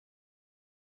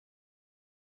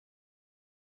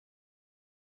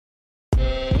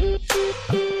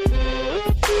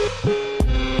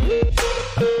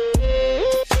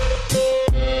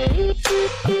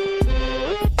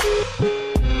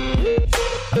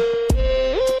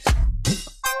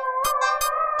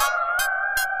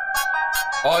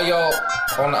All y'all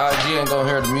on the IG ain't gonna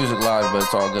hear the music live, but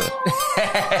it's all good.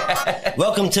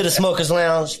 Welcome to the Smokers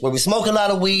Lounge, where we smoke a lot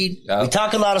of weed, we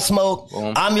talk a lot of smoke.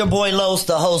 Boom. I'm your boy Los,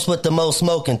 the host with the most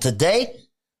smoking. Today,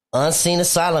 Unseen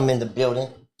Asylum in the building.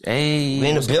 Hey, we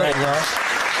in the building, y'all.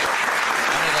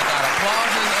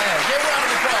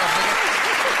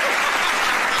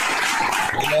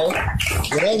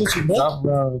 Drop a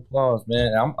round of applause,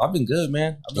 man. I've been good,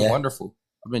 man. I've been wonderful.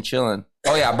 I've been chilling.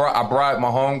 Oh yeah, I brought my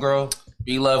homegirl,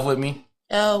 Be Love, with me.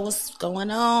 Yo, what's going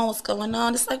on? What's going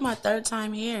on? It's like my third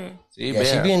time here. See,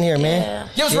 she been here, man. Yeah.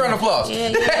 Give us a round of applause. Yeah.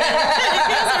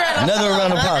 Another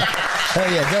round of applause. Oh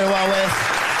yeah, Dirty Wild West.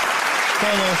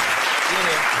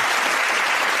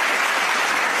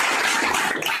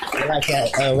 I like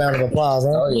that round of applause, huh?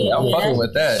 Oh yeah, I'm fucking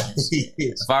with that.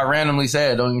 If I randomly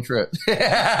say it, don't even trip.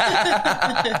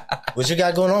 What you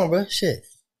got going on, bro? Shit.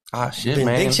 Shit, been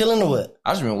man. Big chilling or what?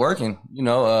 I just been working. You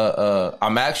know,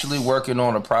 I'm actually working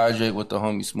on a project with the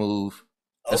homie Smooth.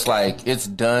 Okay. It's like, it's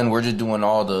done. We're just doing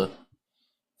all the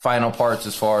final parts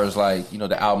as far as like, you know,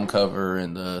 the album cover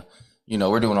and the, you know,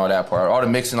 we're doing all that part. All the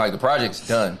mixing, like the project's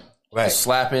done. Right. It's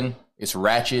slapping. It's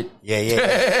ratchet. Yeah.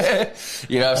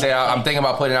 You know what I'm saying? I'm thinking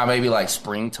about putting out maybe like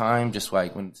springtime, just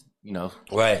like when, you know,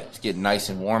 it's getting nice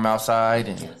and warm outside.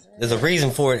 And there's a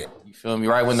reason for it. You feel me?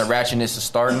 Right when the ratchetness is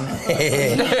starting.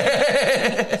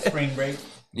 Spring break.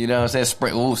 You know what I'm saying?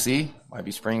 Spring. Ooh, see? Might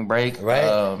be spring break.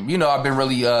 Right. You know, I've been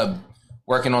really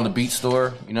working on the beat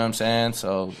store. You know what I'm saying?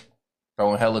 So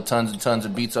throwing hella tons and tons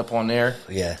of beats up on there.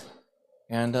 Yeah.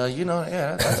 And, you know,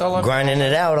 that's all I'm grinding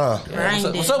it out, huh?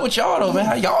 Yeah, what's up with y'all, though, man?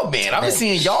 How y'all been? I've been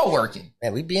seeing y'all working.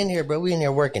 Man, we be in here, bro. We in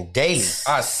here working daily.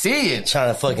 I see it.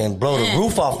 Trying to fucking blow the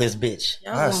roof off this bitch.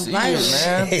 I see it,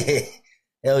 man.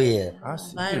 Hell yeah. I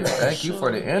see it. Thank you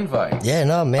for the invite. Yeah,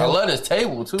 no, man. I love this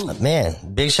table, too. Man,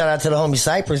 big shout out to the homie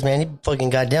Cypress, man. He fucking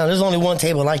got down. There's only one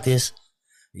table like this.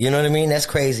 You know what I mean? That's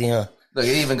crazy, huh? Look,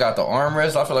 it even got the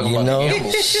armrest. I feel like I'm about to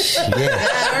gamble. Yeah.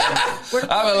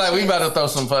 I feel like we about to throw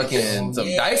some fucking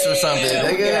dice or something,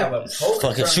 nigga.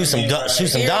 Fucking shoot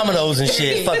some dominoes and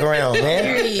shit. Fuck around,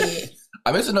 man. I mean,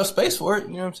 there's enough space for it.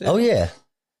 You know what I'm saying? Oh yeah,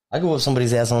 I can whoop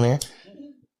somebody's ass on there.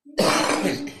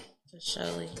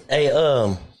 Surely. Hey,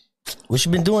 what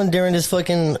you been doing during these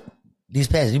past?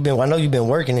 I know you've been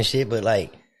working and shit, but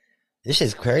like, this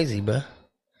shit's crazy, bro.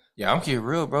 Yeah, I'm keeping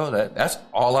real, bro. That's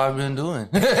all I've been doing.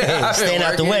 Staying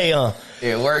out the way, huh?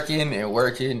 Yeah, working and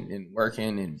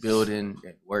building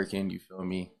and working. You feel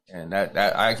me? And that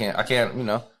I can't. You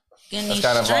know, that's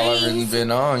kind of all I've really been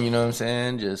on. You know what I'm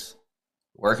saying? Just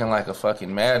working like a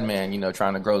fucking madman. You know,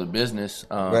 trying to grow the business.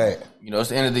 Right. You know, it's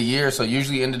the end of the year, so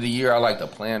usually end of the year I like to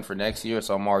plan for next year.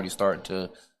 So I'm already starting to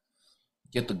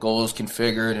get the goals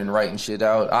configured and writing shit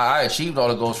out. I achieved all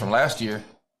the goals from last year.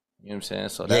 You know what I'm saying?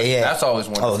 So that's always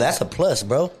wonderful. Oh, that's a plus,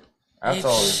 bro. That's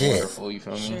always wonderful, you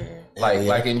feel me? Sure.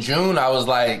 Like in June, I was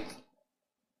like,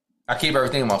 I keep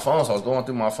everything on my phone, so I was going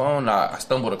through my phone, I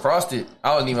stumbled across it.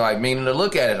 I wasn't even like meaning to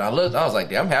look at it. I was like,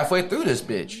 damn, I'm halfway through this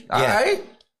bitch. All right,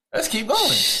 let's keep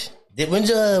going. When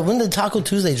did Taco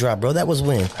Tuesday drop, bro? That was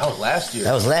when? That was last year.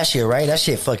 That was last year, right? That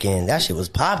shit was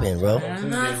popping, bro.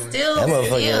 Still, that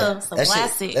motherfucker, some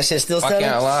plastic. That shit still selling? I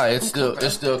can't lie. It's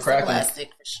still cracking. Plastic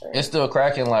for sure. It's still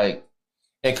cracking. Like,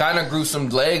 it kind of grew some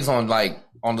legs on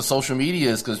the social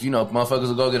medias, because, you know, motherfuckers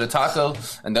will go get a taco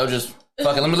and they'll just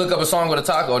fucking, let me look up a song with a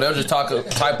taco. They'll just type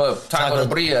up taco de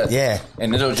bria. Yeah.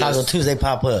 And it'll just Taco Tuesday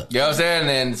pop up. You know what I'm saying?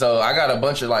 And so I got a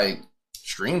bunch of like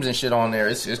streams and shit on there.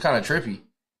 It's kind of trippy.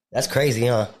 That's crazy,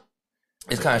 huh?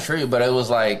 It's kind of trippy, but it was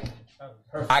like,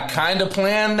 I kind of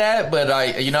planned that, but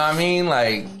you know what I mean?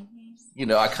 Like, you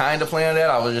know, I kind of planned that.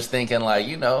 I was just thinking, like,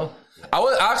 you know,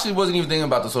 I actually wasn't even thinking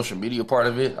about the social media part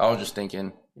of it. I was just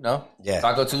thinking, you know,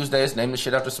 Taco Tuesdays, name the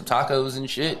shit after some tacos and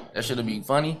shit. That shit'll be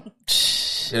funny.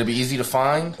 It'll be easy to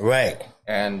find. Right.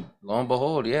 And lo and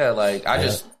behold,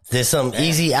 there's something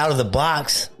easy out of the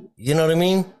box. You know what I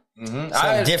mean? Mm-hmm.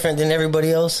 Something different than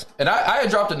everybody else. And I had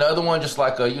dropped another one, just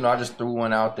like you know, I just threw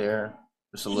one out there.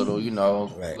 Just a little, you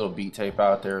know, little beat tape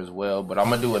out there as well. But I'm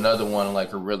going to do another one, like,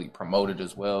 really promoted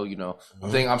as well, you know.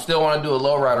 I'm still want to do a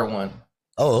lowrider one.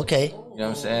 Oh, okay. You know what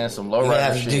I'm saying? Some lowrider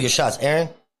have shit. You do your shots, Aaron?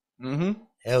 Mm-hmm.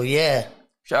 Hell yeah.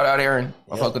 Shout out Aaron.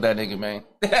 I fuck with that nigga, man.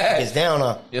 It's down,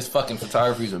 huh? His fucking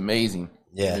photography is amazing.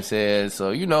 Yeah. You know what I'm saying? So,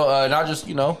 you know, not just,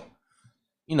 you know,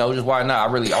 just why not?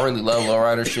 I really love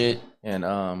lowrider shit. And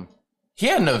he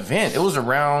had an event. It was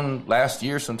around last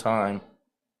year sometime.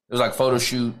 It was like photo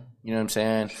shoot. You know what I'm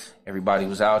saying? Everybody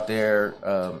was out there.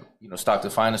 You know, Stock the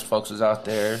Finest folks was out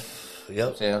there.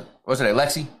 Yep. What's her name?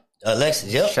 Lexi?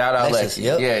 Lexi, yep. Shout out Lexi.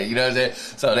 Yep. Yeah, you know what I'm saying?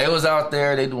 So they was out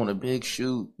there. They doing a big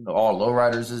shoot. You know, all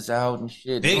lowriders is out and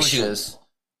shit. Big shoot.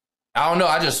 I don't know.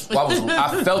 I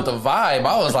felt the vibe.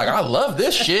 I was like, I love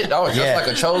this shit. I was just like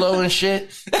a cholo and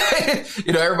shit.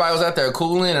 Everybody was out there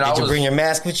cooling. And Did you bring your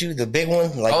mask with you? The big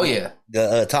one? Like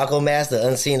the taco mask, the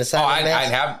Unseen Asylum mask?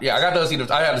 I got I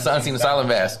had the Unseen Asylum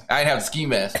mask. I didn't have the ski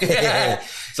mask.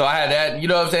 So I had that. You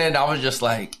know what I'm saying? I was just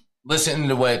like listening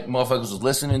to what motherfuckers was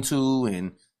listening to.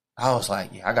 And I was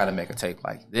like, I got to make a tape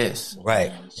like this. Right.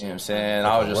 You know what I'm saying?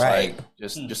 I was just like,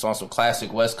 just on some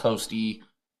classic West Coasty.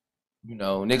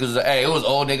 Niggas, it was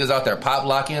old niggas out there pop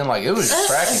locking. Like, it was just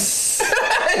cracking.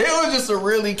 It was just a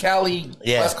really Cali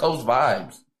West Coast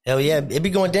vibes. Hell yeah. It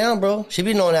be going down, bro. She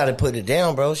be knowing how to put it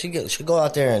down, bro. She go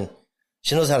out there and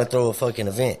she knows how to throw a fucking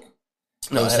event.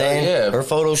 You know what I'm saying? Yeah. Her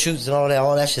photo shoots and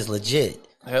all that shit's legit.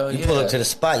 Hell you pull up to the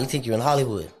spot, you think you're in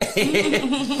Hollywood.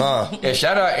 Yeah,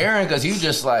 shout out Aaron, because he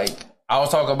just like, I was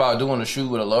talking about doing a shoot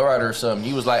with a lowrider or something.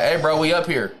 He was like, hey, bro, we up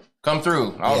here. Come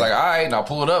through. I was like, all right. And I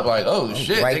pulled up like, oh,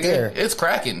 shit. Right nigga, there. It's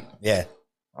cracking. Yeah.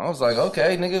 I was like,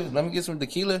 okay, nigga, let me get some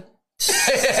tequila. Is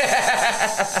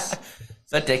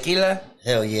that tequila?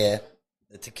 Hell yeah.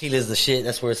 The tequila's the shit.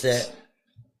 That's where it's at.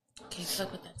 Can't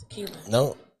fuck with that tequila.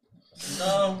 No.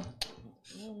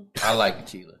 I like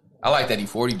tequila. I like that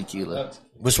E40 tequila.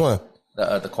 Which one?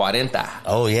 The 40.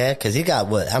 Oh, yeah. Because he got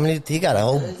what? How many? He got a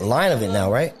whole line of it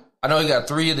now, right? I know he got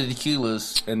 3 of the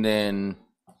tequilas, and then...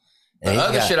 The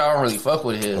other shit I don't really fuck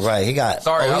with his. Right, he got...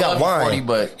 Sorry, I got love wine. 40,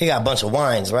 but... He got a bunch of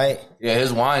wines, right? Yeah,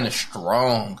 his wine is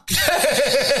strong.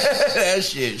 That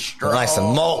shit's strong. Like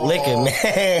some malt liquor,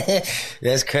 man.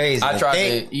 That's crazy. I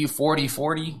tried the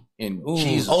E40 and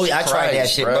Jesus I tried Christ, that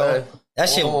shit, bro.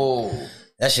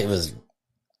 That shit was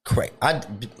crazy.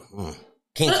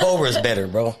 King Cobra is better,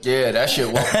 bro. Yeah, that shit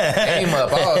came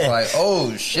up. I was like,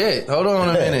 oh shit. Hold on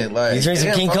a minute. Like, you drink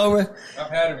some King Cobra? I've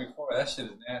had it before. That shit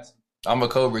is nasty. I'm a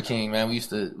Cobra King, man. We used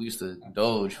to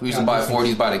doge. We used to buy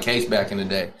 40s by the case back in the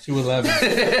day. 211.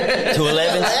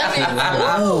 211?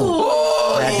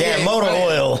 That damn motor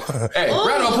oil. Hey,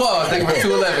 round of applause. Thank you for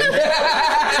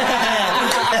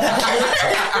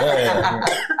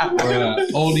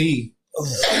 211. Old E. Old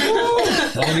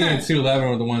E and 211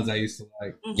 were the ones I used to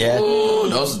like. Yeah. Ooh,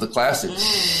 those are the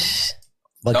classics.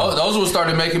 Those ones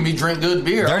started making me drink good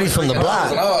beer. Dirty from the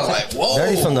block. And I was like, whoa.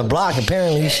 Dirty from the block,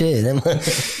 apparently, shit.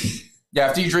 Yeah,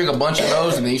 after you drink a bunch of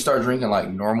those and then you start drinking like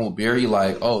normal beer, you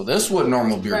like, oh, this is what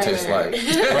normal beer tastes like.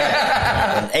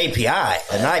 An API,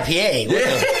 an IPA.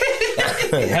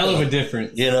 Hell of a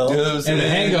difference. You know? And the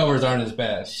hangovers aren't as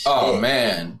bad. Oh,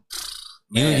 man.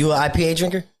 You an IPA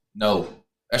drinker? No.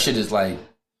 That shit is like,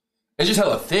 it's just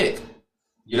hella thick.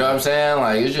 You know what I'm saying?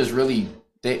 Like, it's just really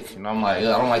thick. And I'm like, I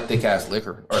don't like thick ass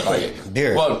liquor. Or like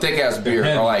beer. Well, thick ass beer.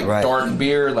 Or like dark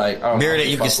beer. Like, I don't beer know that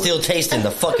you can still taste in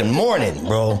the fucking morning,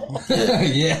 bro.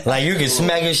 Yeah. Like, you can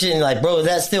smack your shit and like, bro, is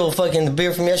that still fucking the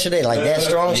beer from yesterday? Like, that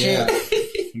strong shit?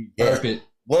 Burp it.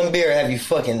 One beer have you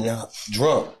fucking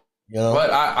drunk. You know?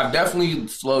 But I definitely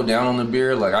slowed down on the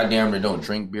beer. Like, I damn near don't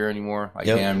drink beer anymore. Like,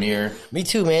 damn near. Me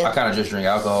too, man. I kind of just drink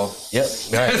alcohol. Yep.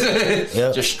 Right.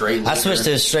 Yep. Just straight liquor.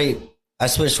 I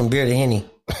switched from beer to Henny.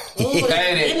 Ooh,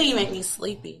 Henny make me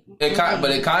sleepy.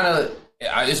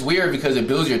 It's weird because it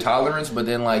builds your tolerance, but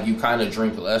then like you kind of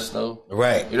drink less though.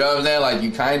 Right. You know what I'm saying? Like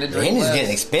you kind of drink Henny's less.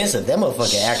 getting expensive. That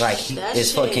motherfucker act like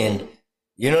it's fucking...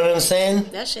 You know what I'm saying?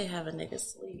 That shit have a nigga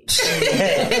sleep.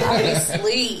 I be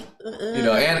sleep. You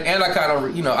know, and I kind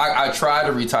of, I try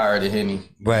to retire to Henny. Right.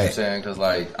 You know what I'm saying? Because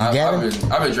like I've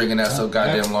been drinking that so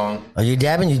goddamn long. Are you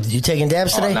dabbing? You taking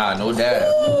dabs today? Nah, no dab.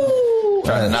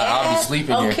 I'll be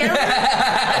sleeping here. We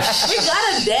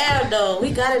got a dab though. We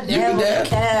got a dab with the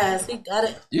cast. We got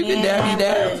it. You can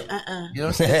dab. You know what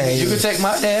I'm saying? You can take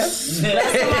my dab. Rest of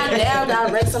my dab,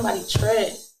 I'll wreck somebody's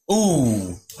tread.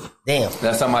 Ooh, damn.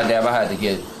 That's how my dab I had to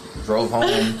get drove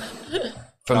home.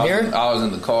 From here? I was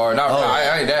in the car.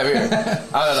 I ain't dab here. I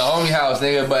was at the homie house,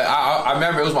 nigga. But I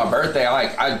remember it was my birthday.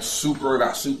 I got super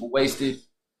wasted.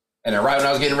 And then right when I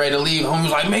was getting ready to leave, homie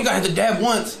was like, man, you gotta hit the dab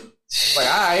once. Like,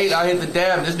 I hit the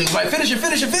dab. This nigga's like, finish it.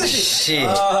 Shit.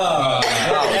 I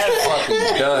was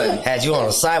fucking done. Had you on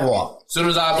the sidewalk. As soon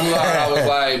as I blew out, I was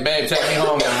like, babe, take me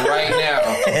home right now.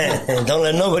 Don't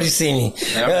let nobody see me.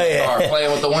 And I started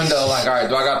playing with the window. Like, all right,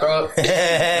 do I got to throw up? Nah,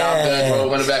 I'm good, bro.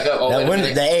 Went it back up.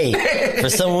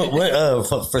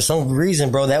 For some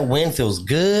reason, bro, that wind feels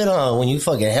good when you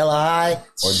fucking hella high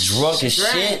or drunk as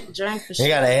shit. Drunk for shit.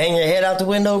 You gotta hang your head out the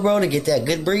window, bro, to get that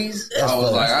good breeze. I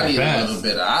was like, I need a little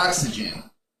bit of oxygen.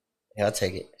 Yeah, I'll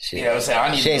take it. Shit. You know what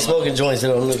I'm saying? She ain't smoking joints, it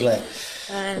don't look like.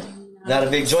 Not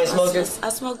a big joint smoker? I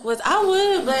smoke with... I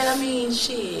would, but I mean,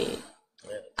 shit.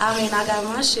 I got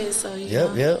my shit, so you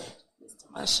know. Yep. It's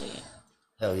my shit.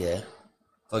 Hell yeah.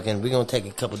 Fucking, we gonna take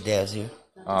a couple dabs here.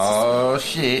 Oh,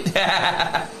 shit.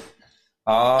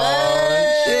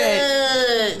 Oh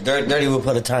shit! Dirty will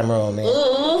put a timer on, man.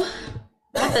 Ooh,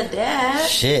 not the dab.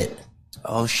 Shit.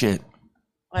 Oh shit!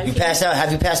 You passed out?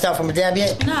 Have you passed out from a dab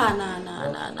yet? Nah.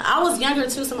 I was younger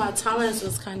too, so my tolerance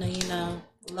was kind of,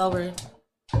 lower.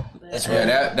 That's right.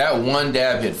 Yeah, that one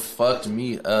dab had fucked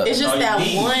me up. It's just that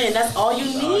one. That's all you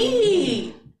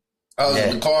need. I was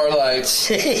in the car like...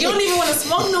 You don't even want to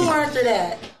smoke no more after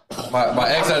that. My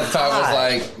ex at the time was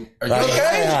like, "Are you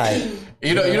okay?"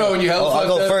 You know when you help. I'll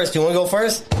go first. You want to go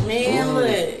first? Man,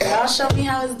 look, y'all show me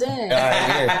how it's done. All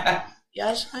right, here.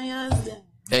 Y'all show me how it's done.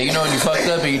 Hey, you know when you fucked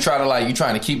up and you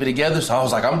trying to keep it together. So I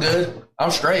was like, I'm good.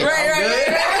 I'm straight. I'm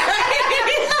good.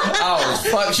 I was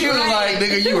fucked. She was like,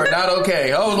 nigga, you are not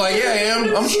okay. I was like, yeah, I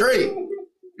am. I'm straight.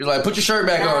 You're like, put your shirt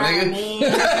back on,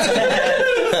 nigga.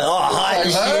 Hot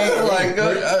and shit.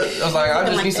 I was like, I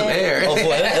just need some air. Oh boy,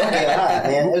 it'll get hot,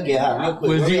 man. It'll get hot real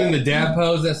quick. Was you in the dab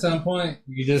pose at some point?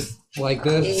 You just like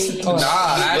this? Nah,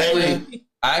 I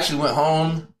actually went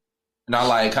home. And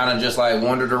I kind of just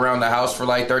wandered around the house for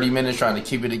 30 minutes trying to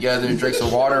keep it together and drink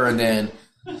some water. And then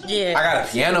I got a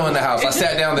piano in the house. I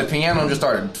sat down at the piano and just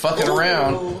started fucking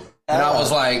around. And I was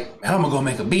like, man, I'm going to go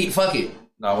make a beat. Fuck it.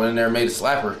 And I went in there and made a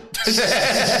slapper.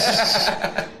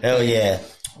 Hell yeah.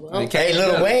 Well, hey,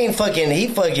 Lil Wayne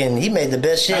he made the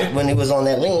best shit when he was on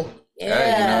that lean. Yeah.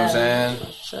 Hey, you know what I'm saying?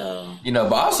 So.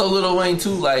 But also Lil Wayne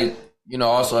too,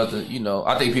 also at the,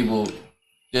 I think people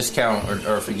discount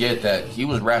or forget that he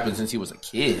was rapping since he was a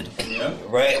kid. Yeah.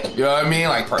 Right. You know what I mean?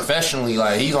 Like, professionally,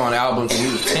 he's on albums when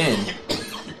he was 10.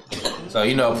 So,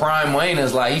 Prime Wayne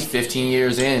is he's 15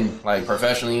 years in,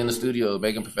 professionally in the studio,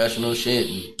 making professional shit.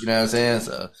 And, you know what I'm saying?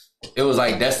 So, it was,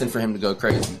 destined for him to go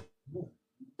crazy.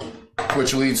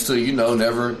 Which leads to,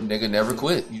 never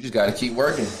quit. You just got to keep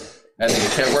working. As he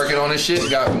kept working on this shit,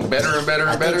 got better and better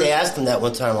and better. I think they asked him that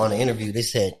one time on an interview. They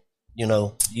said,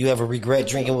 you ever regret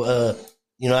drinking,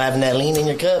 having that lean in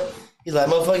your cup? He's like,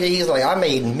 motherfucker, I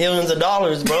made millions of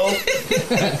dollars, bro. And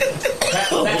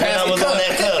I was on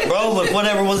that cup, bro, but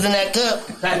whatever was in that cup.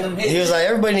 He was like,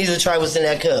 everybody needs to try what's in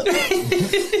that cup.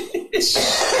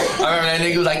 I remember that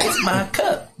nigga was like, it's my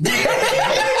cup.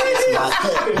 It's my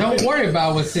cup. Don't worry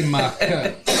about what's in my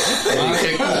cup.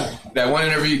 That one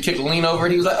interview, you kicked the lean over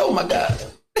and he was like, oh my God.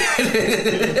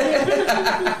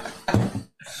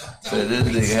 So this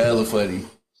nigga hella funny.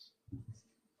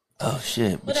 Oh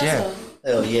shit. But yeah.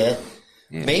 Hell yeah.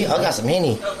 Me? I got some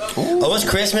Henny. Oh, it's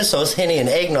Christmas, so it's Henny and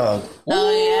eggnog.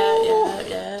 Oh,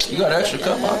 yeah. You got an extra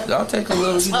cup? I'll take a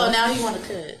little. Oh, now you want to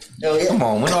cut. Hell yeah. Come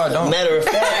on, when do I don't? Matter of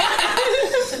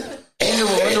fact.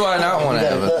 When do I not want to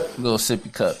have a little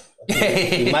sippy cup?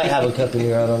 You might have a cup in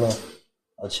here, I don't know.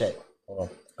 I'll check. Hold on.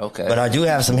 Okay. But I do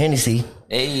have some Hennessy.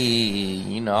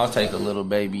 Hey, I'll take a little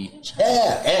baby.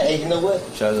 Yeah, hey, you know what?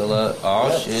 Chuggle up.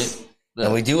 Oh, shit. Look.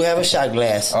 And we do have a shot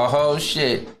glass. Oh,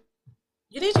 shit.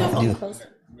 You need your phone closer.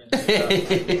 And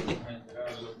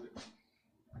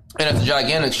it's a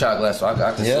gigantic shot glass, so I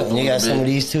can yeah, and you got some of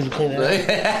these too to clean it up.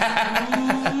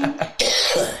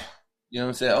 You know what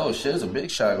I'm saying? Oh shit, it's a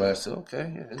big shot glass too. Okay,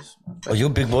 yeah. Oh, you a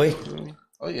big boy?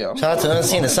 Oh yeah. Shout out to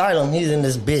Unseen Asylum. He's in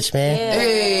this bitch, man. Yeah.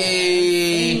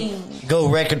 Hey, go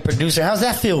record producer. How's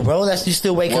that feel, bro? You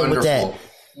still wake up with that.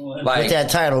 With that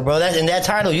title, bro. And that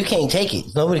title, you can't take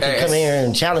it. Nobody can come in here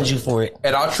and challenge you for it.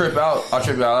 And I'll trip out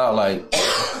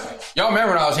y'all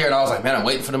remember when I was here and I was like, man, I'm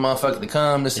waiting for the motherfucker to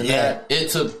come, this and that. It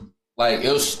took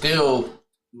it was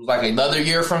another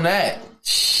year from that.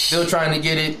 Still trying to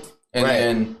get it. And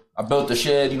then I built the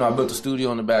shed, I built the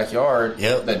studio in the backyard.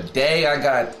 Yep. The day I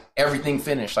got everything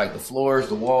finished, the floors,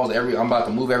 the walls, I'm about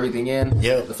to move everything in.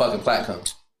 Yep. The fucking plat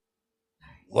comes.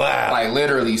 Wow.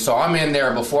 Literally. So I'm in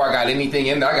there before I got anything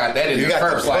in there. I got that in there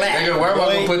first. Nigga, where am I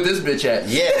going to put this bitch at?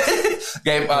 Yes.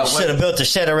 Should have built a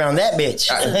shed around that bitch.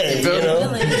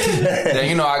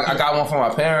 Then, I got one for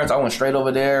my parents. I went straight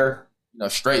over there.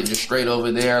 Straight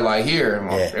over there, here.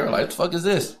 And they were like, what the fuck is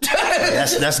this?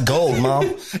 That's gold,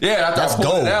 Mom. Yeah, after that's I pulled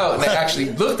gold. it out, and they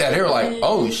actually looked at it. They were like,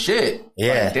 oh, shit.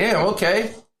 Yeah. Damn,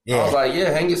 okay. Yeah. I was like,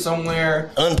 yeah, hang it somewhere.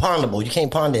 Unpondable. You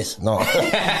can't pawn this. No.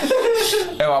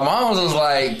 And my mom was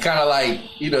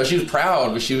she was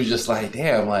proud, but she was just like,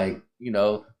 damn, she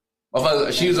was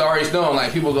already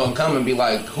knowing, people gonna come and be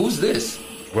like, who's this?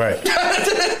 Right.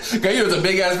 Because it was a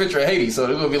big ass picture of Haiti, so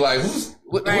they're gonna be like,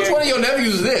 which one of your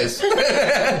nephews is this?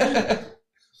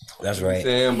 That's right.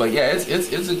 Damn, but yeah,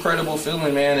 it's an incredible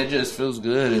feeling, man. It just feels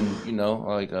good, and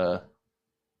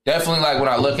definitely when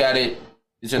I look at it,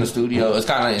 it's in the studio. It's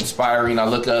kind of inspiring. I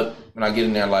look up and I get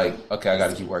in there okay, I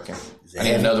got to keep working. I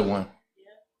need another one.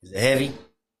 Is it heavy? A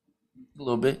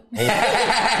little bit.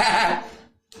 A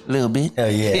little bit.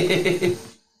 Hell yeah.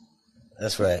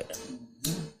 That's right.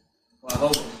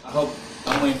 Well, I hope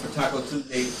I'm waiting for Taco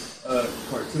Tuesday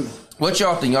part 2. What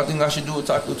y'all think? Y'all think I should do a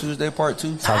Taco Tuesday part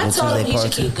 2? I told him you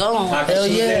should keep going. Hell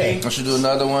yeah. I should do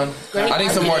another one. Great I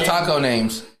need some more marketing. taco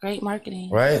names. Great marketing.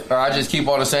 Right. Or I just keep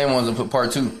all the same ones and put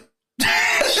part 2.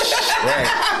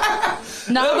 Right.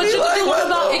 No, but you like, could do what one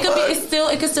about the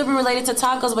it. Could still be related to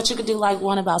tacos, but you could do like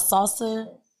one about salsa.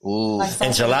 Ooh. Like salsa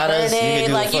Enchiladas, you verde, could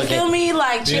do like you fucking feel me,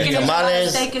 like chicken Tamales.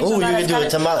 steak, Ooh, you can do a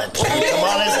tamale.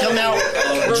 Tamales come out.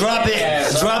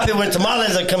 Drop it when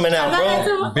tamales are coming out,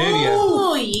 bro. Video.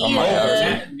 Oh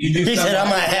yeah. You do He said I something,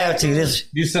 might have to. This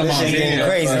something on shit getting video.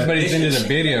 crazy. Everybody's into the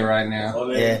video right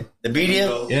now. Yeah, the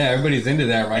video. Yeah, everybody's into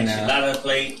that right now. Enchilada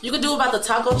plate. You could do about the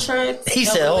taco truck. He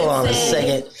said, "Hold on a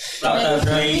second. Enchilada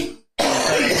plate.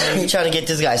 He trying to get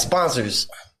this guy sponsors."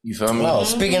 You feel me? Oh,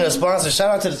 speaking of sponsors,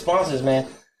 shout out to the sponsors, man.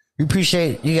 We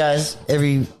appreciate you guys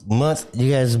every month.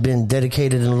 You guys have been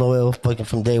dedicated and loyal, fucking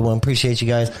from day one. Appreciate you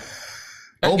guys.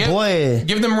 Oh boy,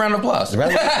 Give them a round of applause.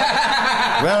 round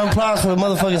of applause for the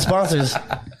motherfucking sponsors.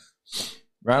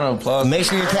 Round of applause. Make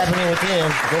sure you're tapping in with them.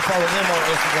 Go follow them on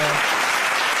Instagram.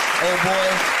 Oh boy,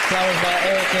 Flowers by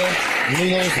Erica,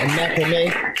 Millions and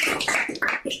Macrame.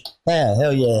 Yeah,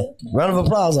 hell yeah. Round of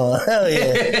applause on. Hell yeah.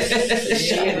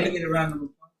 Yeah, they get a round of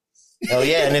applause. Oh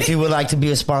yeah, and if you would like to be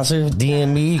a sponsor,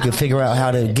 DM me. You can figure out how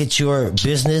to get your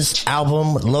business,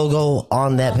 album, logo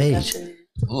on that page.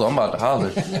 Ooh, I'm about to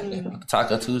holler.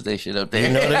 Taco Tuesday shit up there.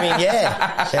 You know what I mean?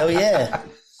 Yeah. Hell yeah.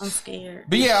 I'm scared.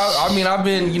 But yeah, I mean, I've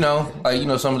been,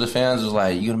 some of the fans was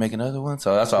like, you gonna make another one?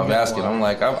 So that's why I'm asking. I'm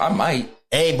like, I might.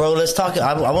 Hey, bro, let's talk.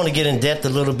 I want to get in depth a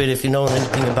little bit if you know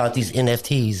anything about these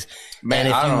NFTs. Man,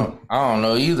 if I don't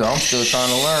know either. I'm still trying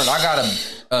to learn. I got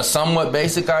a somewhat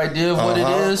basic idea of what it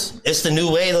is. It's the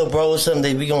new way, though, bro. It's something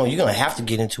that you're gonna have to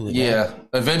get into it. Yeah, man.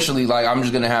 eventually, like I'm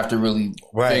just gonna have to really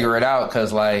figure it out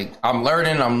because, like, I'm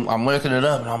learning. I'm looking it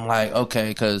up, and I'm like, okay,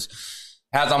 because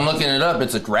as I'm looking it up,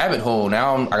 it's a rabbit hole.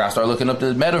 Now I gotta start looking up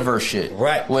the metaverse shit.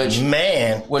 Right. Which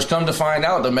come to find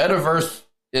out, the metaverse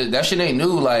that shit ain't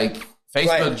new. Like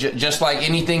Facebook, just like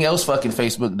anything else, fucking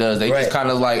Facebook does. They just kind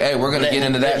of like, hey, we're gonna get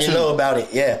into that too. You know about it,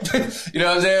 yeah. You know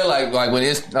what I'm saying? Like when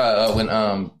it's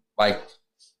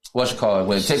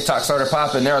when TikTok started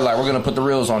popping, they're like, we're gonna put the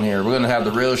reels on here. We're gonna have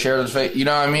the reels shared to face. You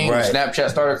know what I mean? Right. When Snapchat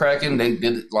started cracking, they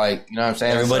did like, you know what I'm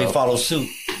saying? Everybody follows suit.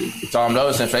 So I'm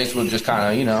noticing Facebook just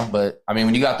kind of, but I mean,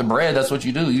 when you got the bread, that's what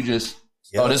you do. You just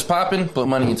this popping, put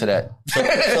money into that. So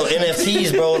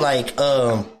NFTs, bro, like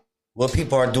what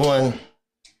people are doing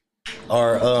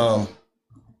are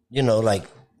like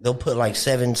they'll put like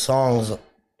 7 songs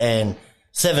and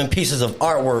 7 pieces of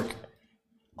artwork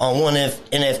on one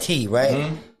NFT, right?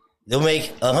 Mm-hmm. They'll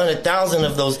make 100,000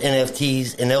 of those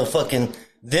NFTs, and they'll fucking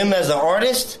them as an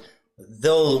artist.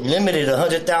 They'll limit it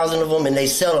 100,000 of them, and they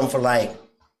sell them for like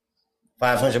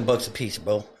 $500 a piece,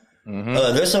 bro. Mm-hmm.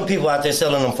 There's some people out there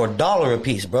selling them for $1 a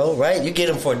piece, bro. Right? You get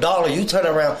them for $1. You turn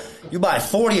around, you buy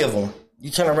 40 of them.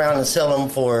 You turn around and sell them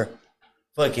for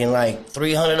fucking like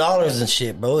 $300 and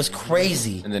shit, bro. It's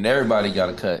crazy. And then everybody got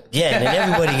a cut. Yeah, and then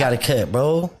everybody got a cut,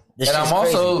 bro. And I'm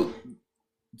also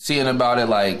seeing about it,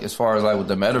 like, as far as like with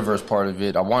the metaverse part of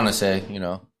it, I want to say,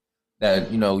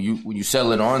 that, you when you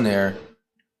sell it on there,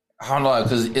 I don't know,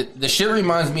 because the shit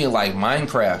reminds me of like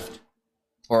Minecraft.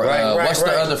 Or what's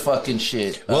the other fucking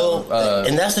shit? Well,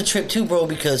 and that's the trip too, bro,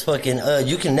 because fucking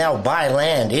you can now buy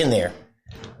land in there,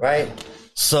 right?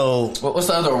 So what's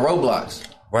the other Roblox?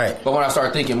 Right. But when I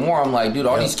start thinking more, I'm like, dude,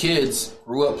 all these kids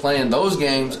grew up playing those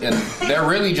games, and they're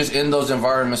really just in those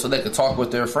environments so they could talk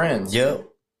with their friends. Yep.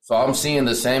 So I'm seeing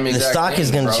the same exact The stock thing,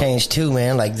 is going to bro. change too,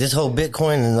 man. Like this whole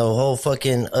Bitcoin and the whole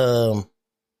fucking. Oh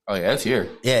yeah, that's here.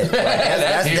 Yeah,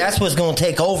 that's what's going to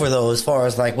take over though. As far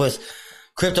as like what's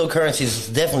cryptocurrencies is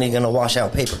definitely going to wash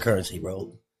out paper currency,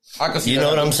 bro. I can see. You know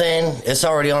what I'm saying? It's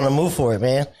already on the move for it,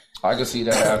 man. I can see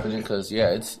that happening because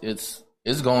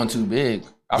it's going too big.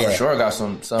 I for sure got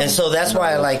some, and so that's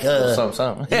why I like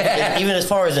something. Even as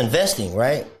far as investing,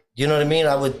 right? You know what I mean?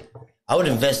 I would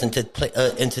invest into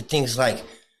things like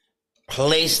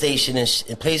PlayStation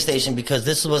and PlayStation because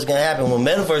this is what's gonna happen when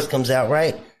Metaverse comes out,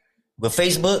 right? With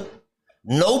Facebook,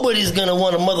 nobody's gonna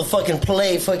want to motherfucking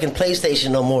play fucking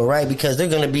PlayStation no more, right? Because they're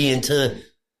gonna be into,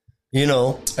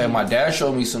 And my dad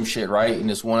showed me some shit, right? And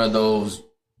it's one of those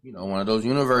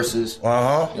universes.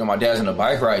 My dad's into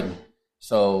bike riding.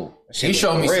 So he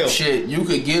showed me some shit. You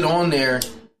could get on there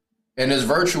and it's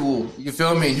virtual. You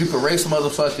feel me? You could race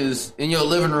motherfuckers in your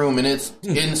living room and it's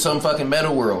in some fucking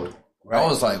meta world. Right. I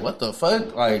was like, what the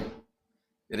fuck? Like,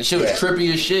 this shit was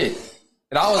trippy as shit.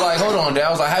 And I was like, hold on, Dad.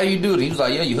 I was like, how do you do it? He was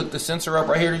like, yeah, you hook the sensor up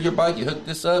right here to your bike. You hook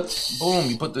this up. Boom.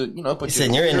 You put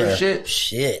you're in there.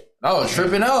 Shit. I was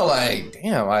tripping out like,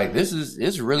 damn, like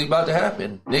it's really about to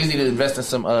happen. Niggas need to invest in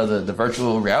some the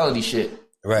virtual reality shit.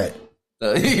 Right.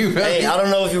 Hey, I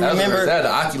don't know if you remember the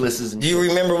Oculuses. Do you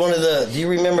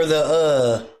remember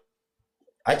the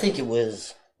I think it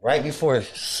was right before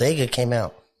Sega came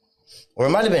out. Or it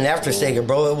might have been after Sega,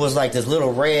 bro. It was like this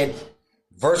little red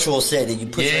virtual set that you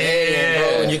put your head in,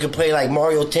 bro, and you could play like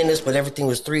Mario Tennis, but everything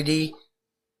was 3D.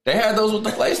 They had those with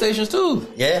the PlayStations too.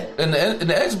 Yeah. And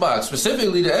the Xbox,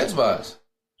 specifically the Xbox.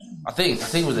 I think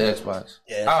it was the Xbox.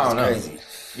 Yeah, I don't know. crazy.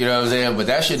 You know what I'm saying? But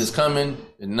that shit is coming,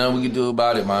 and nothing we can do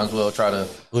about it. Might as well try to.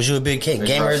 Was you a big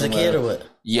gamer as a kid or what?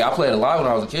 Yeah, I played a lot when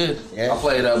I was a kid. Yeah. I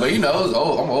played, but you know, it was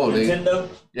old. I'm old. Nintendo?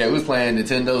 Yeah, we was playing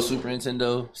Nintendo, Super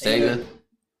Nintendo, Sega.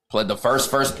 Played the first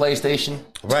PlayStation.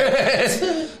 Right.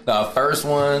 The first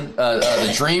one, the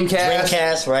Dreamcast.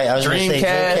 Dreamcast, right? I was going to say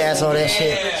Dreamcast, all that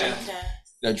shit.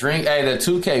 The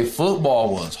 2K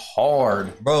football was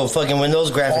hard. Bro, fucking when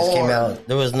those graphics came out,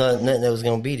 there was nothing that was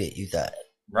going to beat it, you thought.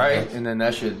 Right? And then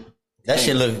that shit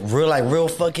look real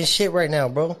fucking shit right now,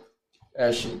 bro.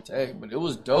 That shit take, but it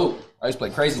was dope. I used to play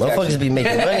crazy. Motherfuckers be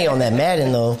making money on that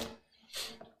Madden, though.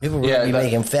 People really be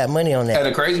making fat money on that. And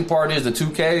the crazy part is the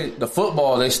 2K, the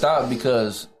football, they stopped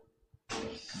because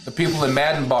the people in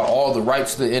Madden bought all the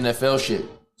rights to the NFL shit.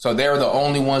 So they're the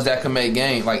only ones that can make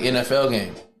games, like NFL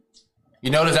games.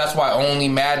 You notice that's why only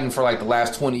Madden for like the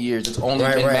last 20 years. It's only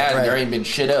been Madden. Right. There ain't been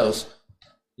shit else.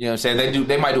 You know what I'm saying?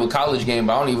 They might do a college game,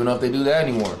 but I don't even know if they do that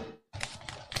anymore.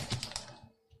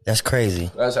 That's crazy.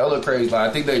 That's hella crazy.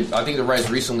 Like, I think the rights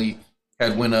recently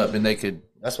had went up and they could.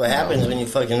 That's what happens when you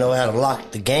fucking know how to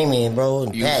lock the game in,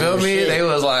 bro. You feel me? Shit. They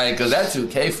was like, because that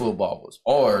 2K football was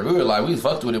hard. We were like, we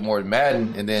fucked with it more than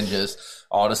Madden, and then just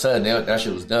all of a sudden that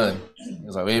shit was done. It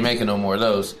was like, we ain't making no more of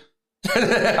those.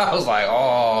 I was like,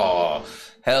 oh,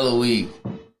 hella weak.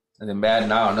 And then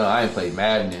Madden, I don't know. I ain't played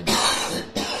Madden in.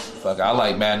 Fuck, I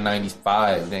like Madden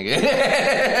 95, nigga.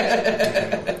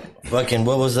 Fucking,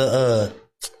 what was the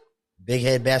big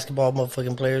head basketball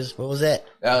motherfucking players? What was that?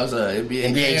 That was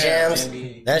NBA Jams.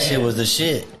 That shit was the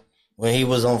shit when he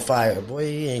was on fire. Boy,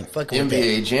 he ain't fucking with that.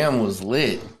 NBA Jam was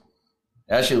lit.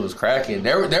 That shit was cracking.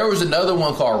 There was another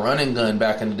one called Run and Gun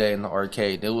back in the day in the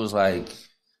arcade. It was like,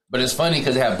 but it's funny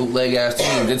because it had bootleg ass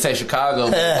teams. Didn't say Chicago,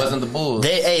 but it wasn't the Bulls.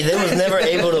 They was never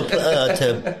able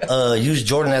to use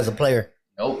Jordan as a player.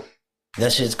 Nope.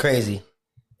 That shit's crazy.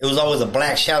 It was always a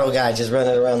black shadow guy just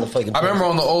running around the fucking place. I remember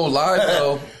on the old live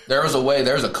though, there's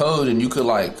a code and you could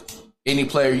like any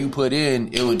player you put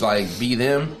in, it would like be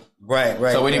them. Right.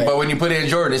 So when you put in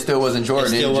Jordan, it still wasn't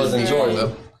Jordan. It wasn't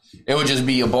Jordan. It would just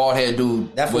be a bald head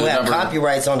dude. That fool had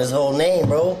copyrights on his whole name,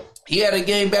 bro. He had a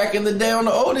game back in the day on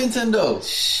the old Nintendo.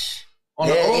 On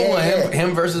the old one,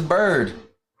 him versus Bird.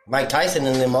 Mike Tyson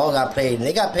and them all got paid. And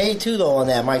they got paid too though on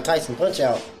that Mike Tyson punch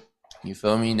out. You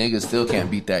feel me? Niggas still can't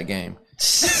beat that game.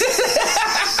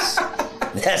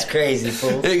 That's crazy,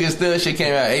 fool. Niggas still shit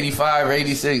came out 85 or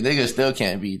 86. Niggas still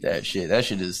can't beat that shit. That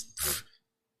shit is.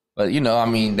 But you know, I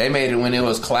mean, they made it when it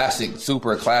was classic,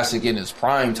 super classic in its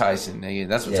prime. Tyson, nigga.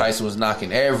 That's when Tyson was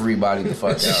knocking everybody the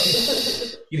fuck out.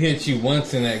 He hit you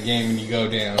once in that game and you go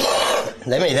down.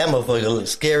 They made that motherfucker look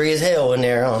scary as hell in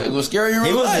there, huh? It was scary in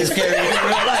real life. He wasn't scary in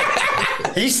real life.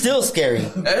 He's still scary.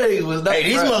 Hey,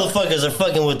 these motherfuckers are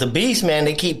fucking with the beast, man.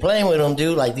 They keep playing with them,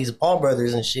 dude, like these Paul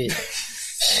brothers and shit.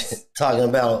 Talking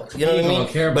about, you know what I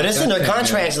mean? But it's in their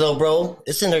contracts, though, bro.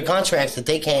 It's in their contracts that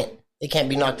they can't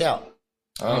be knocked out.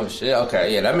 Oh shit!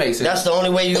 Okay, yeah, that makes sense. That's the only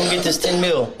way you gonna get this 10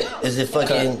 mil. Is it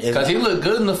fucking? Because he looked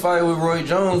good in the fight with Roy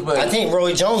Jones, but I think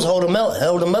Roy Jones held him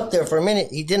up there for a minute.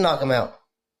 He did knock him out.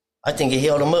 I think he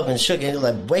held him up and shook him. He was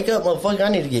like, "Wake up, motherfucker! I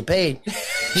need to get paid."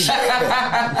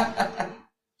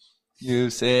 You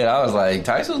said, I was like,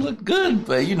 Tyson looked good,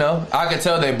 but you know, I could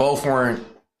tell they both weren't.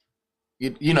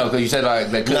 You know, because you said like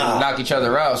they couldn't knock each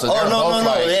other out. So no,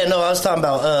 I was talking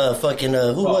about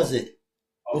who was it?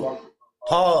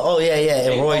 Paul,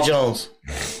 and Roy Jones.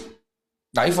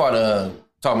 Now he fought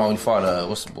talking about when he fought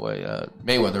what's the boy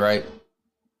Mayweather, right?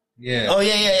 Yeah. Oh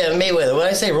yeah, Mayweather. What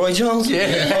did I say, Roy Jones?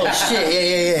 Yeah. Oh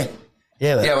shit,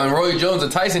 yeah. When Roy Jones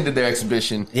and Tyson did their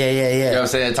exhibition. Yeah. You know what I'm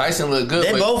saying? Tyson looked good.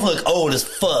 They both look old as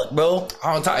fuck, bro.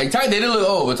 They didn't look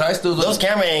old, but Tyson still looked. Those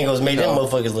camera angles made them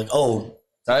motherfuckers look old.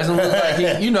 Tyson looked like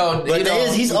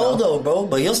but he's old though, bro.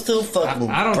 But he'll still fucking.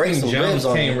 I don't break think some Jones ribs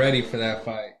on came him. ready for that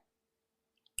fight.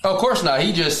 Of course not.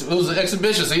 It was an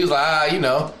exhibition, so he was like,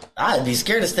 I'd be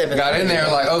scared of stepping. Got in there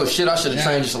like, oh shit, I should have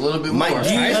trained just a little bit more. Mike,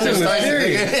 do you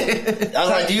understand? I was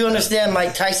like, do you understand?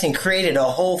 Mike Tyson created a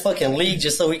whole fucking league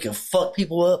just so he could fuck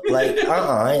people up. Like,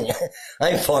 I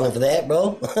ain't falling for that,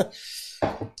 bro.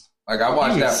 Like, I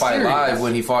watched that fight live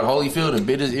when he fought Holyfield and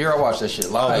bit his ear. I watched that shit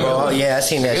live. Oh, yeah, I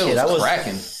seen that shit. It was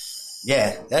cracking.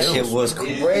 Yeah, that shit was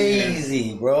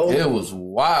crazy, bro. It was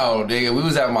wild, nigga. We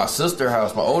was at my sister's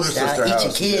house, my older sister's house. Eat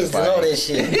your kids and all that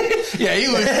shit. Yeah, he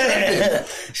was tripping.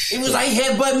 He was like,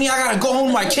 headbutt me. I gotta go home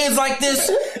with my kids like this.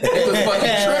 He was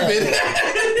fucking tripping.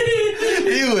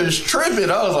 He was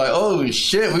tripping. I was like, oh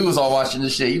shit. We was all watching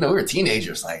this shit. You know, we were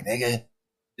teenagers. Like, nigga,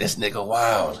 this nigga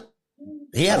wild.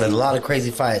 He had a lot of crazy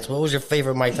fights. What was your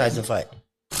favorite Mike Tyson fight?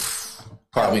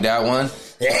 Probably that one.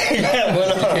 Keep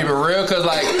it real, because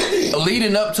like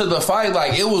leading up to the fight,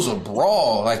 like it was a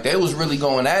brawl. Like they was really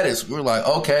going at it. So we were like,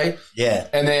 okay, yeah.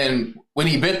 And then when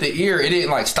he bit the ear, it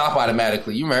didn't like stop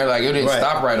automatically. You remember, like it didn't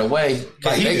stop right away.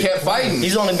 Like they kept fighting.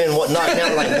 He's only been knocked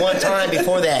out like one time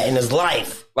before that in his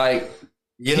life. Like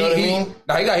you know what I mean?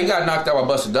 He got knocked out by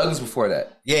Buster Douglas before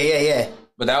that. Yeah.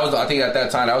 But that was, I think at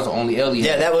that time, that was the only L he had.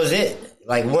 Yeah, that was it.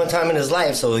 Like one time in his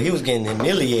life, so he was getting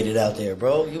humiliated out there,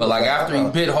 bro. But like after he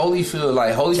bit Holyfield,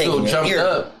 like Holyfield jumped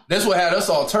up. That's what had us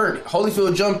all turned.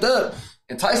 Holyfield jumped up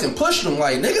and Tyson pushed him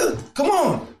like, nigga, come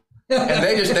on. And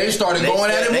they started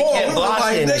going at it more. Kept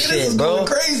like, nigga, this is going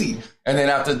crazy. And then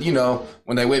after, you know,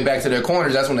 when they went back to their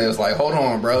corners, that's when they was like, hold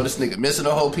on, bro, this nigga missing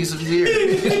a whole piece of his ear.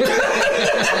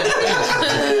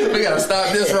 We gotta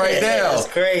stop this right now. That's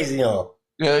crazy, yo.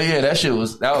 Yeah, that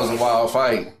was a wild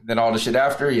fight. Then all the shit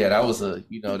after, that was a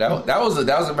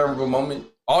memorable moment.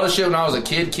 All the shit when I was a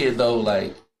kid though,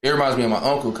 like it reminds me of my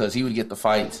uncle because he would get the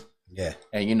fights. Yeah,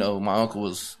 and you know my uncle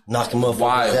was knocking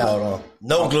motherfuckers out on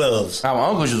no gloves. My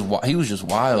uncle was just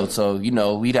wild. So you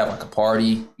know we'd have like a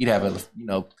party. You'd have a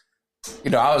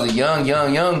I was a young I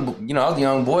was a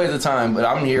young boy at the time, but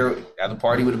I'm here at the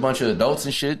party with a bunch of adults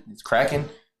and shit. It's cracking.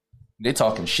 They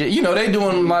talking shit. You know, they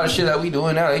doing a lot of shit that we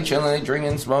doing now. They chilling, they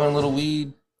drinking, smoking a little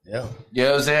weed. Yeah. You know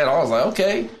what I'm saying? I was like,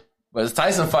 okay. But it's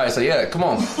Tyson fight, so yeah, come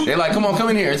on. They like, come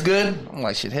in here. It's good. I'm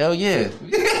like, shit, hell yeah.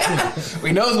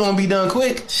 We know it's going to be done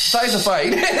quick. Tyson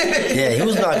fight. Yeah, he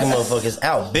was knocking motherfuckers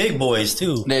out. Big boys,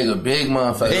 too. Nigga, big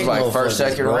motherfuckers. Big like first,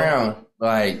 second round.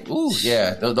 Like, ooh,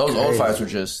 yeah. Those old fights were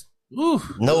just,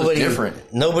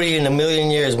 different. Nobody in a million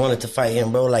years wanted to fight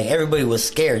him, bro. Like, everybody was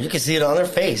scared. You could see it on their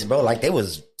face, bro. Like, they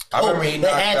was... I remember he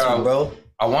knocked out, bro.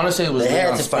 I want to say it was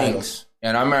Leon Spinks.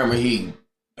 And I remember he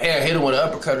hit him with an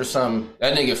uppercut or something.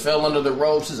 That nigga fell under the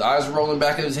ropes. His eyes were rolling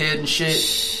back in his head and shit.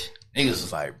 Niggas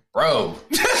was like, bro.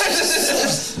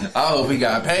 I hope he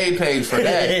got paid for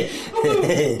that.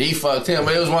 He fucked him.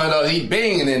 But it was one of those, he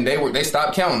bing, and then they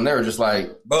stopped counting. They were just like...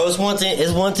 Bro, it's one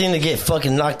thing to get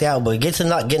fucking knocked out, but get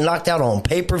knocked out on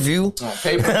pay-per-view. On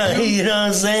pay-per-view. You know what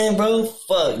I'm saying, bro?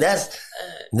 Fuck,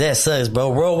 that sucks, bro.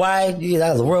 Worldwide,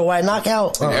 that was a worldwide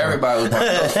knockout. Everybody was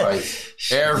buying those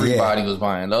fights. Everybody was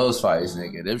buying those fights,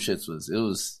 nigga. Them shits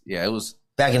it was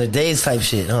back in the days type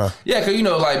shit, huh? Yeah, cause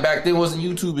like back then wasn't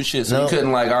YouTube and shit, so you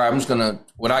couldn't like, all right, I'm just gonna,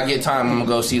 when I get time, I'm gonna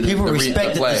go see the people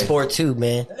respected the sport too,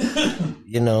 man.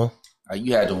 You know,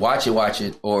 you had to watch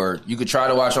it, or you could try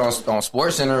to watch on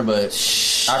SportsCenter, but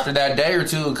after that day or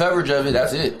two of coverage of it,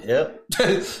 that's it. Yep.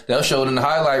 They'll show it in the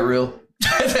highlight reel.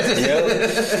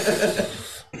 Yep.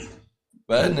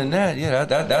 But other than that,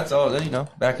 that's all,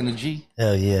 back in the G.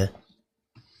 Hell yeah.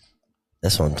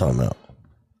 That's what I'm talking about.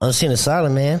 Unseen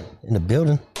Asylum, man, in the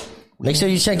building. Make sure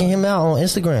you're checking him out on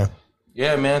Instagram.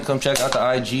 Yeah, man, come check out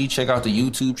the IG, check out the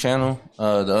YouTube channel.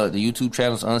 The YouTube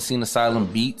channel is Unseen Asylum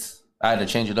Beats. I had to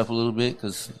change it up a little bit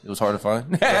because it was hard to find.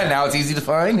 Now it's easy to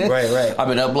find. Right. I've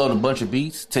been uploading a bunch of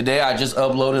beats. Today I just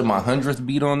uploaded my 100th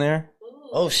beat on there.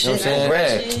 Oh, shit. You know what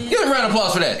I'm saying? Hey, give a round of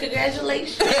applause for that.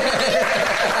 Congratulations.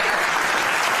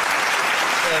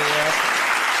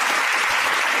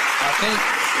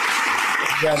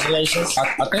 Congratulations.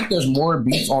 I think there's more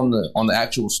beats on the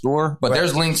actual store, but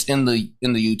there's links in the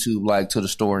YouTube, like to the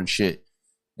store and shit.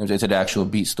 You know, to the actual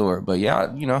beat store. But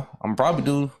yeah, I'm probably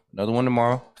do another one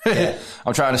tomorrow. Yeah.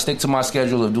 I'm trying to stick to my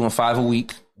schedule of doing 5 a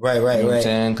week. Right. You know what I'm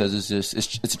saying? Because it's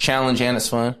a challenge and it's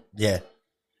fun. Yeah.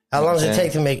 How long does it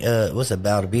take to make what's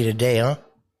about a beat a day, huh?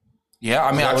 Yeah,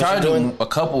 I mean, I try to do a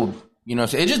couple.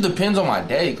 It just depends on my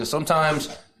day. Because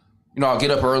sometimes, I'll get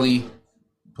up early,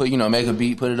 make a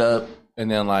beat, put it up. And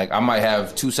then, like, I might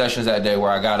have 2 sessions that day where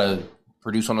I got to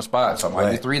produce on the spot. So I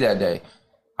might do 3 that day.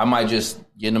 I might just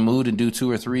get in the mood and do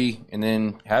 2 or 3 and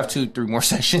then have 2-3 more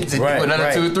sessions and do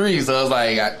another 2 or 3. So it's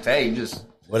like, hey, just...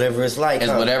 Whatever it's like.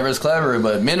 It's whatever is clever,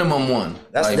 but minimum 1.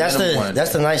 That's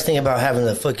the nice thing about having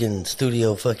the fucking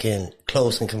studio fucking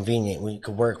close and convenient when you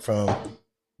can work from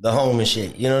the home and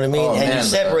shit. You know what I mean? And you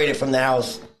separate it from the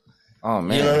house. Oh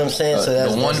man, you know what I'm saying? So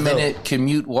that's the 1 minute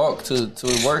commute walk to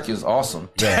work is awesome.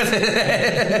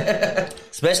 Yeah.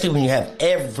 Especially when you have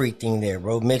everything there,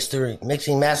 bro. Mixing,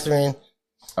 mastering.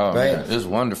 Oh, right? man, it's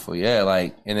wonderful. Yeah,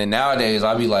 like, and then nowadays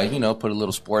I'll be like, put a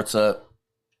little sports up.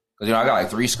 Cause I got like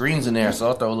 3 screens in there, so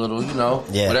I'll throw a little,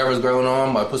 whatever's going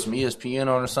on. I put some ESPN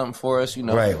on or something for us,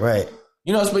 Right.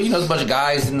 It's a bunch of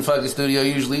guys in the fucking studio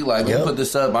usually. Like, we put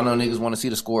this up. I know niggas want to see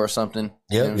the score or something.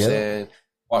 You know what I'm saying?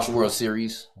 Watch the World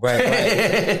Series. Right.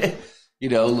 A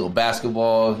little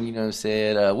basketball, you know what I'm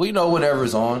saying?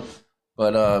 Whatever's on.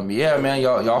 But, yeah, man,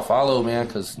 y'all follow, man,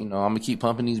 because, I'm going to keep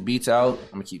pumping these beats out.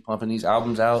 I'm going to keep pumping these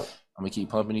albums out. I'm going to keep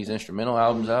pumping these instrumental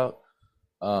albums out.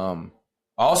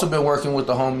 I also been working with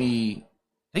the homie, I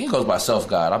think he goes by Self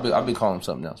God. I've been calling him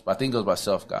something else, but I think he goes by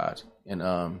Self God.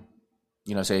 And,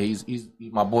 he's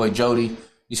my boy Jody.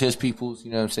 He's his people's,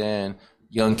 you know what I'm saying?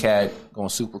 Young cat, going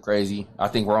super crazy. I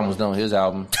think we're almost done with his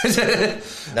album.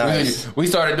 Nice. We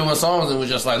started doing songs and was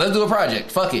just like, let's do a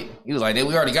project. Fuck it. He was like, we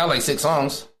already got like 6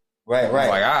 songs. Right. I was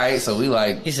like, all right. So we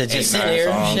like, He said, just 8, sit 9 here.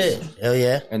 songs. Shit. Hell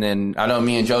yeah. And then I know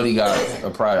me and Jody got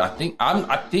a project.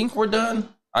 I think we're done.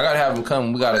 I gotta have him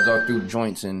come. We gotta go through the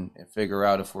joints and figure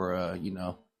out if we're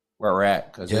where we're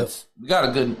at, because we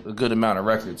got a good amount of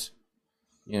records.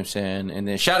 You know what I'm saying? And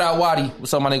then shout out Waddy.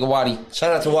 What's up, my nigga Waddy?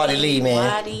 Shout out to Waddy Lee, man.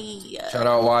 Waddy. Shout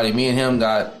out Waddy. Me and him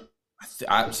got.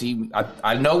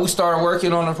 I know we started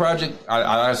working on the project.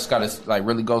 I just gotta like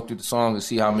really go through the songs and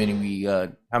see how many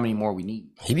more we need.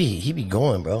 He be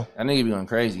going, bro. That nigga be going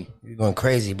crazy. He going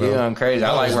crazy, bro. He going crazy.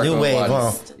 I like working new with wave, Waddy.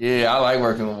 huh? Yeah, I like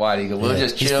working with Waddy. We'll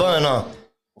just chill. He's fun, huh?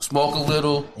 We'll smoke a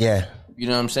little. Yeah. You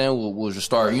know what I'm saying? We'll just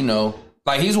start,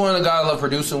 like, he's one of the guys I love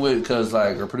producing with,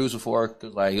 or producing for,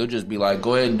 because, like, he'll just be like,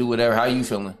 go ahead and do whatever. How you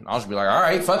feeling? And I'll just be like, all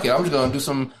right, fuck it. I'm just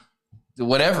going to do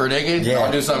whatever, nigga. Yeah.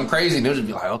 I'll do something crazy. And he'll just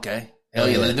be like, okay, hell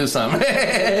yeah, let's do something.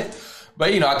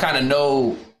 But, I kind of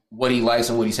know what he likes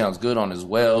and what he sounds good on as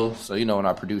well. So, when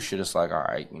I produce shit, it's like, all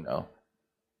right,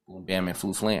 boom, bam, and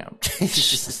flu flam. What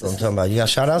I'm talking about. You got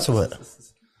shout outs or what?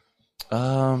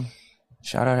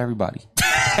 Shout out everybody.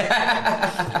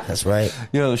 That's right.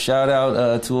 Yo, shout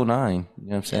out 209. You know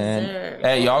what I'm saying? Yes,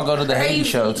 Hey, y'all go to the Haiti Crazy.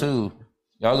 show too.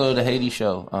 Y'all go to the Haiti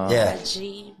show. Yeah.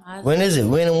 G, my When is it?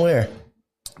 When and where?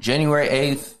 January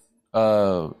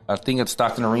 8th. I think it's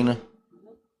Stockton Arena.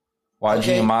 YG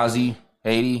Okay. and Mozzie,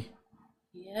 Haiti.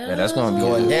 Yeah, that's gonna be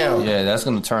Going down. Yeah, that's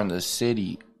gonna turn the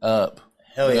city up.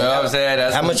 Hell yeah. You know what I'm saying?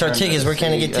 That's How gonna much are turn tickets? the Where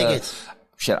can I city get up. tickets?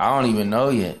 Shit, I don't even know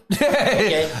yet.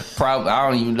 Okay. Probably, I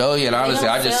don't even know yet. Honestly,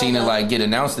 I just seen it sell like get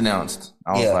announced.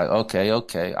 I was Yeah. like,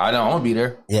 okay. I don't want to be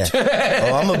there. Yeah.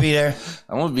 Oh, I'm gonna be there.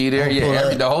 I'm gonna be there. Pull Yeah,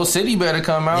 up. the whole city better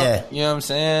come out. Yeah. You know what I'm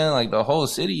saying? Like the whole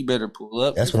city better pull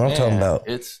up. That's what I'm talking about.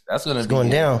 That's gonna It's be going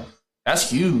down. That's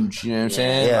huge. You know what I'm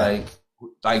saying? Yeah.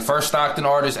 Like first Stockton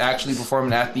artist actually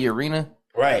performing at the arena.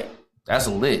 Right. That's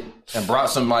lit, and brought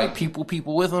some like people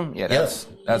with them. Yeah, that's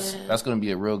gonna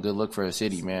be a real good look for the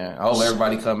city, man. I hope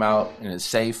everybody come out and it's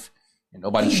safe and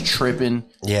nobody's tripping.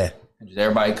 Yeah. And just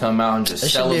everybody come out and just It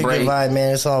should be a celebrate. good vibe,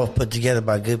 man. It's all put together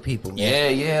by good people,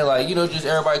 man. Yeah, like, just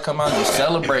everybody come out and just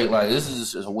celebrate. Like, this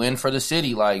is a win for the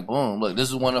city. Like, boom, look, this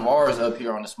is one of ours up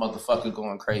here on this motherfucker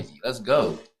going crazy. Let's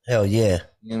go. Hell yeah.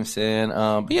 You know what I'm saying?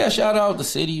 But yeah, shout out the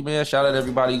city, man. Shout out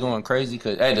everybody going crazy,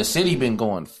 because, hey, the city been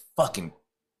going fucking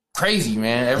crazy,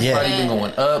 man. Everybody been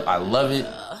going up. I love it. You know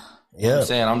what Yeah. I'm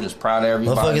saying? I'm just proud of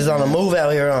everybody. Motherfuckers on the move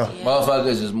out here, huh?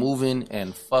 Motherfuckers is moving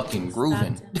and fucking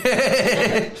grooving.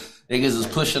 Niggas is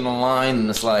pushing the line, and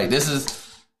it's like, this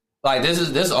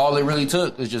is all it really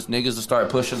took, is just niggas to start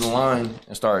pushing the line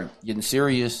and start getting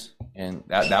serious, and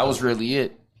that was really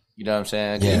it. You know what I'm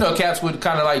saying? Yeah. Cats would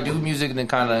kind of like do music and then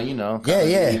kind of,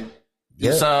 Yeah.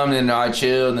 do something and I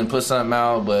chill and then put something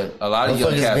out, but a lot of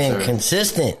young Motherfuckers cats being are,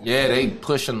 consistent. they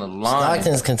pushing the line.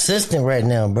 Stockton's consistent right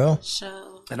now, bro. show.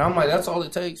 And I'm like, that's all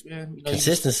it takes, man. You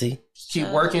Consistency. just keep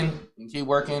working and keep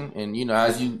working, and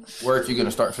as you work, you're gonna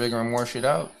start figuring more shit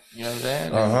out. You know what I'm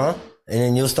saying? And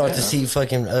then you'll start to see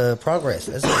fucking progress.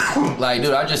 That's it. Like,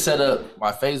 dude, I just set up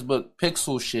my Facebook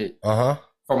pixel shit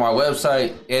for my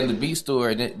website and the beat store,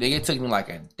 and it took me like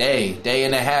a day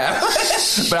and a half.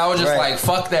 But I was just like,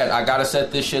 fuck that. I gotta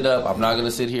set this shit up. I'm not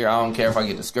gonna sit here. I don't care if I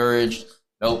get discouraged.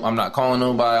 Nope, I'm not calling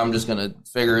nobody. I'm just gonna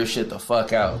figure this shit the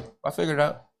fuck out. I figured it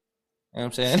out. You know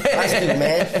what I'm saying? Gots to,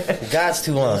 man. Gots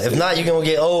to, If not, you're gonna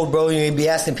get old, bro. You're gonna be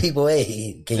asking people,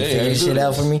 hey, can you figure this shit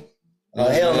out for me? Oh,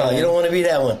 hell no. You don't want to be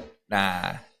that one.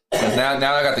 Nah. 'Cause now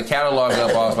I got the catalog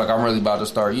up. I was like, I'm really about to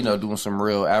start, doing some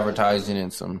real advertising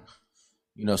and some,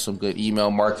 some good email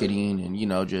marketing,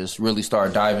 and, just really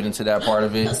start diving into that part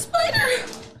of it. A spider.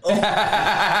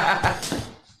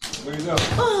 Where you go?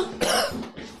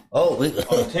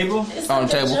 Oh, Table? It's On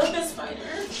like the a table. jumping spider.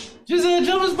 Just a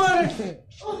jumping spider.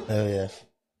 hell yeah.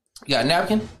 You got a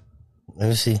napkin? Let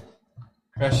me see.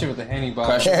 Crush it with the Henny bottle.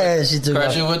 Crush it, Yeah, she took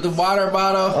crush off. it with the water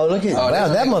bottle. Oh, look at wow, this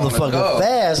that nigga on the motherfucker go.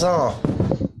 fast, huh?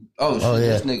 Oh shit, Oh, yeah.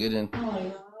 this nigga didn't.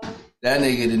 That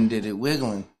nigga didn't did it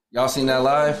wiggling. Y'all seen that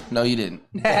live? No, you didn't.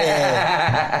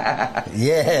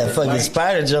 Yeah, fucking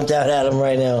spider jumped out at him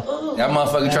right now. That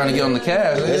motherfucker trying to get on the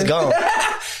cast. It's gone.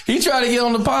 He tried to get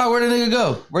on the pod. Where the nigga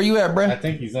go? Where you at, I bruh?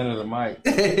 think he's under the mic.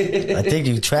 I think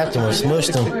you trapped him or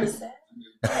smushed him.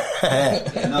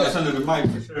 No, it's under the mic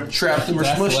for sure. Trapped him or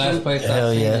That's the smushed last him? place Hell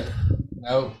I've seen yeah. it.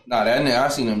 Nope. Nah, that nigga, I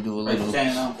seen him do a little.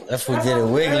 Standing on. That fool did it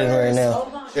wiggling right now.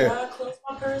 Hold on, Here. I close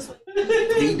my purse.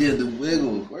 He did the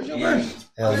wiggle. Where's your purse?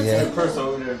 Hell yeah. Purse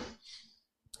over there.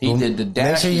 He did the dash.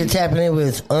 Make sure you're tapping in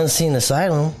with Unseen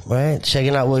Asylum, right?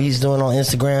 Checking out what he's doing on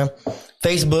Instagram.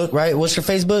 Facebook, right? What's your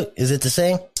Facebook? Is it the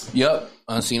same? Yep.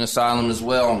 Unseen Asylum as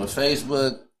well on the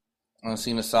Facebook.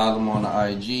 Unseen Asylum on the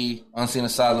IG. Unseen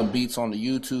Asylum Beats on the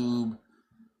YouTube.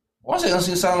 I want to say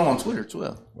Unseen Asylum on Twitter too.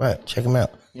 You Right. Check him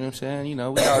out. know what I'm saying? You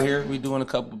know, we out here. We doing a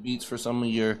couple beats for some of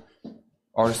your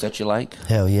artists that you like.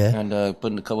 Hell yeah. And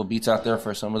putting a couple beats out there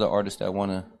for some of the artists that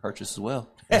want to purchase as well.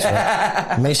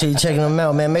 Make sure you're checking them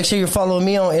out, man. Make sure you're following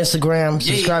me on Instagram,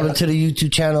 subscribing to the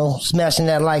YouTube channel, smashing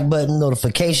that like button.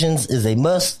 Notifications is a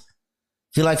must.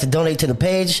 If you'd like to donate to the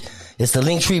page, it's the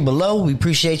link tree below. We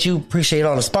appreciate you. Appreciate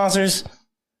all the sponsors.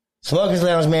 Smokers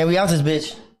Lounge, man. We out this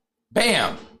bitch.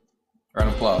 Bam! Round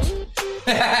of applause.